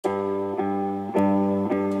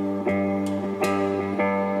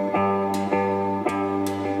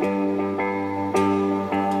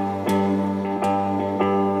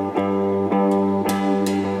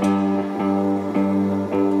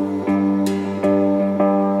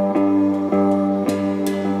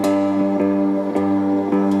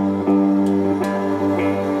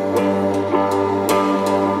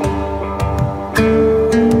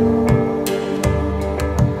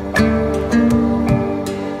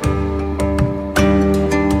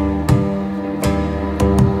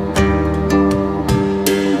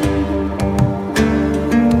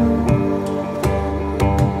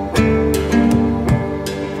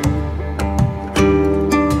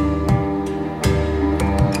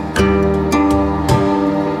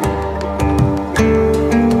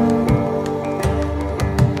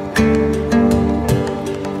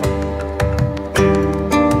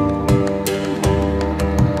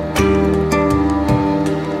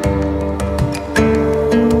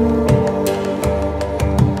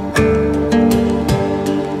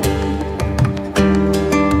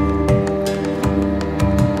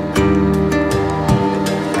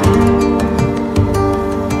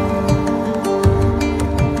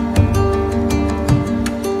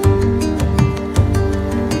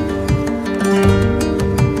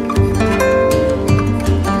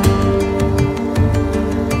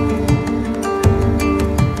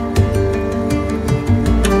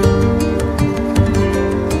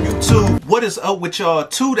What is up with y'all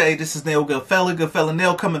today? This is Nail Goodfella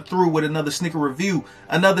Nail coming through with another sneaker review,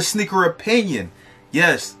 another sneaker opinion.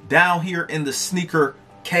 Yes, down here in the sneaker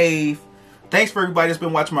cave. Thanks for everybody that's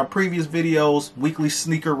been watching my previous videos, weekly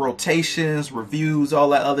sneaker rotations, reviews, all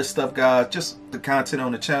that other stuff, guys. Just the content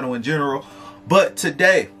on the channel in general. But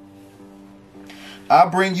today, I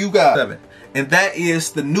bring you guys 7, and that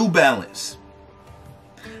is the New Balance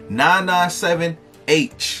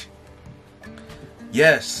 997H.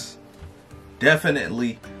 Yes,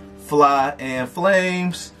 definitely fly and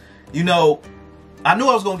flames. You know, I knew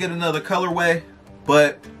I was gonna get another colorway,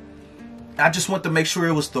 but I just want to make sure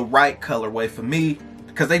it was the right colorway for me,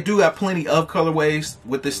 because they do have plenty of colorways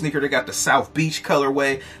with this sneaker. They got the South Beach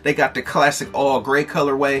colorway, they got the classic all gray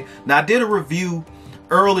colorway. Now I did a review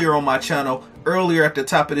earlier on my channel, earlier at the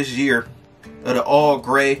top of this year, of the all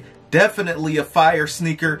gray. Definitely a fire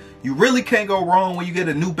sneaker. You really can't go wrong when you get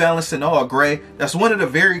a New Balance in all gray. That's one of the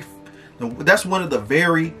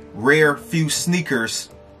very rare few sneakers,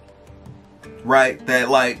 right, that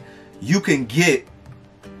like you can get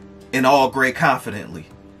in all gray confidently.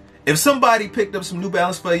 If somebody picked up some New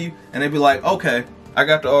Balance for you and they'd be like, okay, I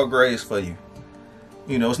got the all grays for you,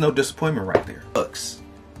 you know, it's no disappointment right there. Bucks,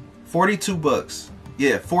 42 bucks.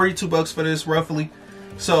 Yeah, 42 bucks for this roughly.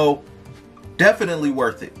 So definitely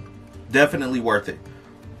worth it. Definitely worth it.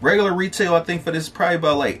 Regular retail, I think for this is probably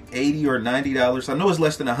about like $80 or $90. I know it's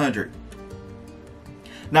less than 100.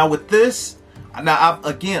 Now with this,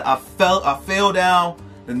 I fell down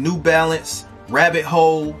the New Balance rabbit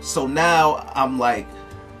hole. So now I'm like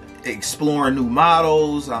exploring new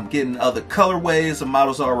models. I'm getting other colorways the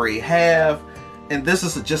models I already have, and this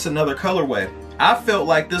is just another colorway. I felt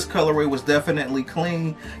like this colorway was definitely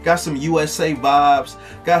clean. Got some USA vibes.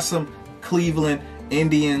 Got some Cleveland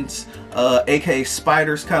Indians, aka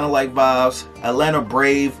Spiders kind of like vibes, Atlanta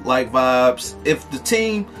Brave like vibes. If the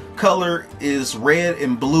team color is red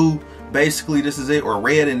and blue, basically this is it, or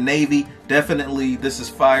red and navy, definitely this is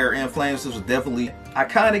fire and flames. This was definitely, I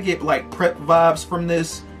kind of get like prep vibes from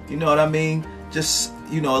this, you know what I mean? Just,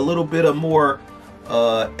 you know, a little bit of more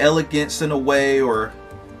elegance in a way, or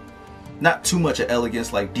not too much of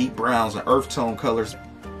elegance, like deep browns and earth tone colors.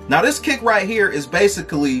 Now this kick right here is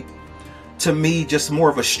basically, to me, just more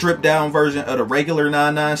of a stripped down version of the regular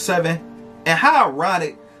 997. And how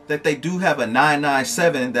ironic that they do have a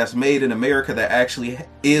 997 that's made in America that actually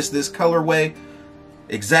is this colorway,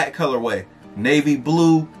 exact colorway, navy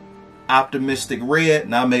blue, optimistic red.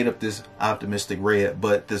 Now I made up this optimistic red,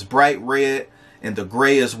 but this bright red and the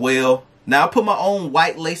gray as well. Now I put my own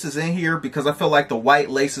white laces in here because I feel like the white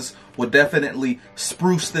laces would definitely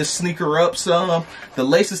spruce this sneaker up some. The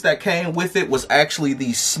laces that came with it was actually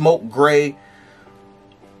these smoke gray,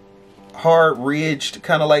 hard ridged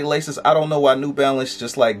kind of like laces. I don't know why New Balance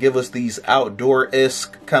just like give us these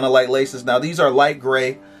outdoor-esque kind of like laces. Now these are light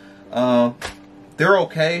gray. They're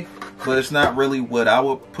okay, but it's not really what I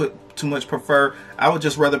would put too much prefer. I would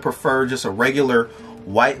just rather prefer just a regular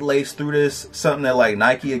white lace through this, something that like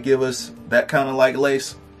Nike would give us, that kind of like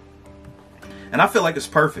lace. And I feel like it's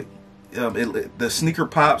perfect. The sneaker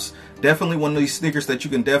pops. Definitely one of these sneakers that you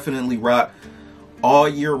can definitely rock all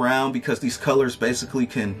year round, because these colors basically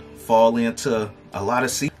can fall into a lot of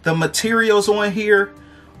seasons. The materials on here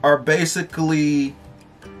are basically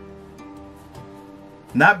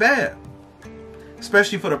not bad,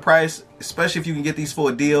 especially for the price, especially if you can get these for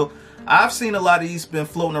a deal. I've seen a lot of these been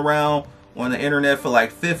floating around on the internet for like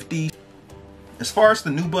 50. As far as the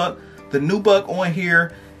nubuck on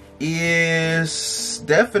here is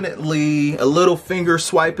definitely a little finger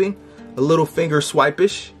swiping, a little finger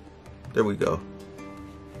swipish. There we go.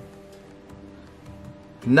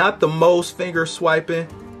 Not the most finger swiping,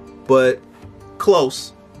 but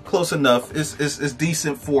close enough. It's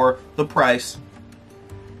decent for the price.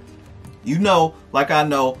 You know, like I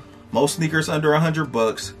know, most sneakers under 100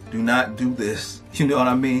 bucks do not do this. You know what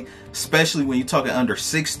I mean? Especially when you're talking under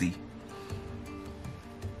 60.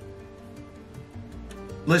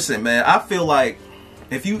 Listen, man, I feel like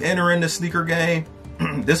if you enter in the sneaker game,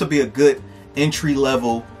 this will be a good entry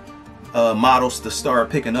level models to start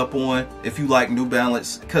picking up on if you like New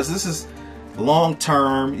Balance, because this is long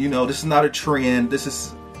term. You know, this is not a trend. This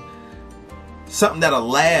is something that'll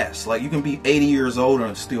last. Like, you can be 80 years old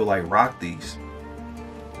and still like rock these,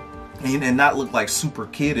 and not look like super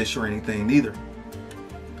kiddish or anything either.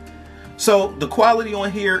 So the quality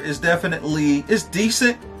on here is definitely, it's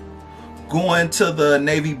decent. Going to the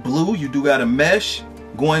navy blue, you do got a mesh.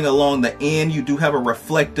 Going along the end, you do have a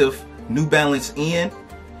reflective New Balance end.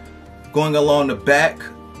 Going along the back,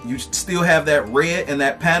 you still have that red and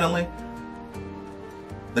that paneling.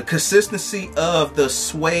 The consistency of the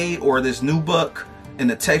suede or this nubuck and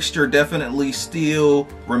the texture definitely still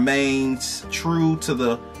remains true to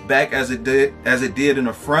the back as it did in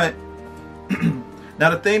the front. Now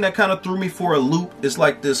the thing that kind of threw me for a loop is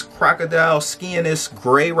like this crocodile skin, this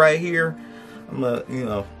gray right here. I'm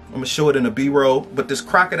gonna show it in the B-roll, but this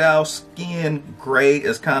crocodile skin gray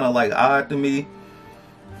is kind of like odd to me.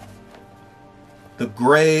 The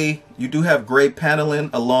gray, you do have gray paneling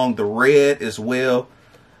along the red as well,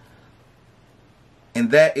 and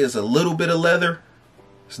that is a little bit of leather.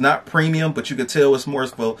 It's not premium, but you can tell it's more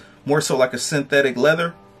so like a synthetic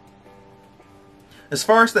leather. As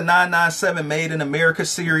far as the 997 Made in America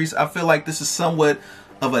series, I feel like this is somewhat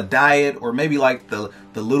of a diet, or maybe like the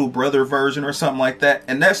little brother version or something like that.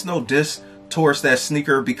 And that's no diss towards that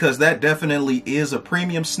sneaker, because that definitely is a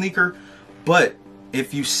premium sneaker. But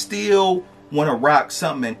if you still want to rock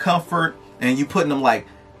something in comfort and you putting them like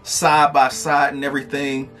side by side and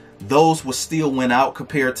everything, those will still win out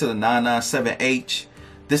compared to the 997H.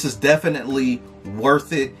 This is definitely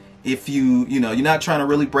worth it. If you're not trying to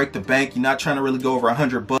really break the bank, you're not trying to really go over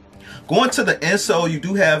 $100. Going to the insole, you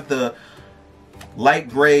do have the light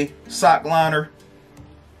gray sock liner.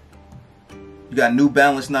 You got New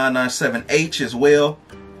Balance 997H as well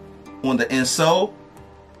on the insole.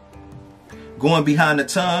 Going behind the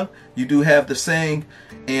tongue, you do have the saying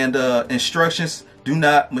and instructions: do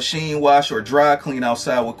not machine wash or dry clean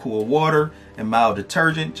outside with cool water and mild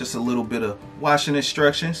detergent. Just a little bit of washing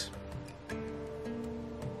instructions.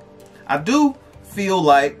 I do feel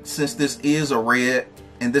like, since this is a red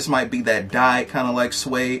and this might be that dyed kind of like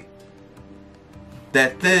suede,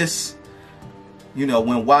 that this,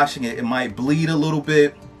 when washing it, it might bleed a little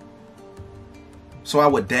bit. So I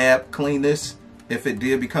would clean this if it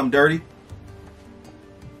did become dirty.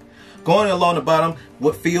 Going along the bottom,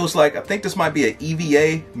 what feels like, I think this might be an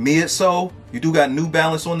EVA midsole. You do got New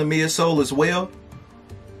Balance on the midsole as well,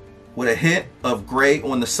 with a hint of gray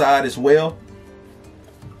on the side as well.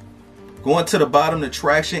 Going to the bottom, the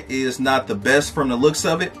traction is not the best from the looks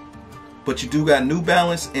of it, but you do got New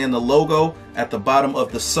Balance and the logo at the bottom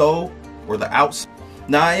of the sole, or the outsole.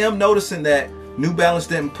 Now I am noticing that New Balance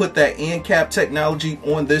didn't put that end cap technology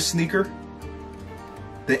on this sneaker.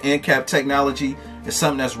 The end cap technology is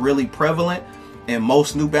something that's really prevalent in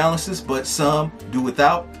most New Balances, but some do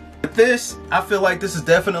without. With this, I feel like this is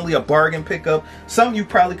definitely a bargain pickup. Some you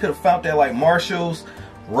probably could have found at like Marshall's,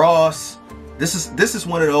 Ross. This is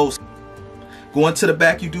one of those. Going to the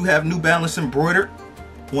back, you do have New Balance embroidered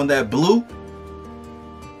on that blue.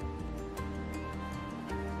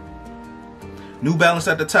 New Balance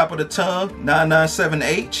at the top of the tongue,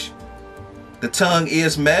 997H. The tongue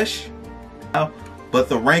is mesh, but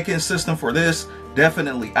the ranking system for this,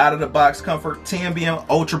 definitely out of the box comfort. Cambium,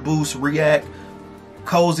 Ultra Boost, React,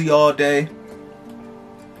 cozy all day.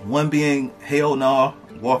 One being hell nah,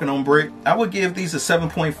 walking on brick. I would give these a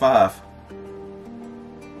 7.5.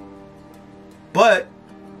 But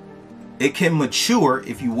it can mature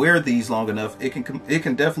if you wear these long enough. It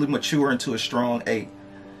can definitely mature into a strong 8.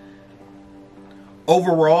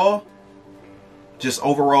 Overall, just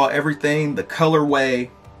overall everything, the colorway,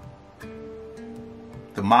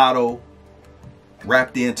 the model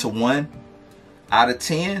wrapped into one, out of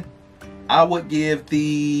 10, I would give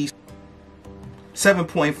these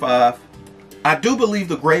 7.5. I do believe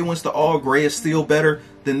the gray ones, the all gray, is still better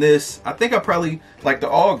than this. I think I probably like the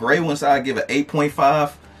all gray ones. I'd give it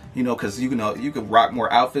 8.5, because you can rock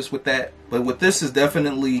more outfits with that. But with this is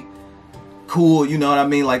definitely cool, you know what I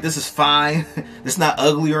mean? Like, this is fine. It's not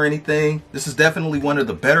ugly or anything. This is definitely one of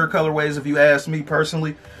the better colorways if you ask me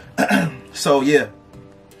personally. So yeah,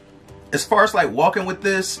 as far as like walking with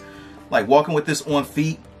this on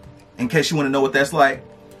feet, in case you want to know what that's like.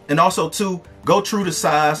 And also too, go true to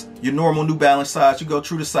size, your normal New Balance size. You go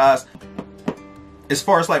true to size. As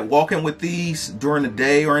far as like walking with these during the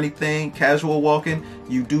day or anything, casual walking,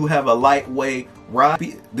 you do have a lightweight ride.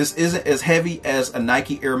 This isn't as heavy as a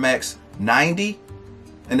Nike Air Max 90.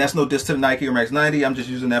 And that's no diss to the Nike Air Max 90. I'm just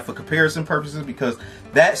using that for comparison purposes, because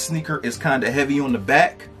that sneaker is kind of heavy on the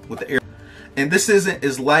back with the Air. And this isn't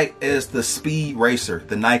as light as the Speed Racer,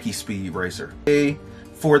 the Nike Speed Racer.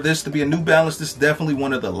 For this to be a New Balance, this is definitely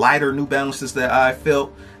one of the lighter New Balances that I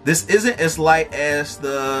felt. This isn't as light as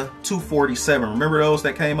the 247. Remember those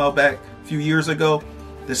that came out back a few years ago?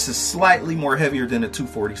 This is slightly more heavier than the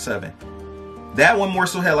 247. That one more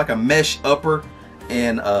so had like a mesh upper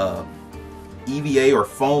and EVA or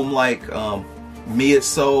foam like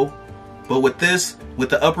midsole. But with this,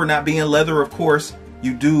 with the upper not being leather, of course,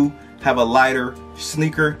 you do have a lighter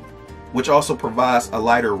sneaker, which also provides a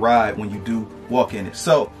lighter ride when you do walk in it.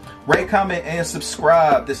 So rate, comment, and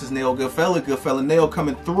subscribe. This is Nail Goodfella Nail,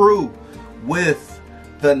 coming through with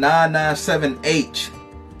the 997H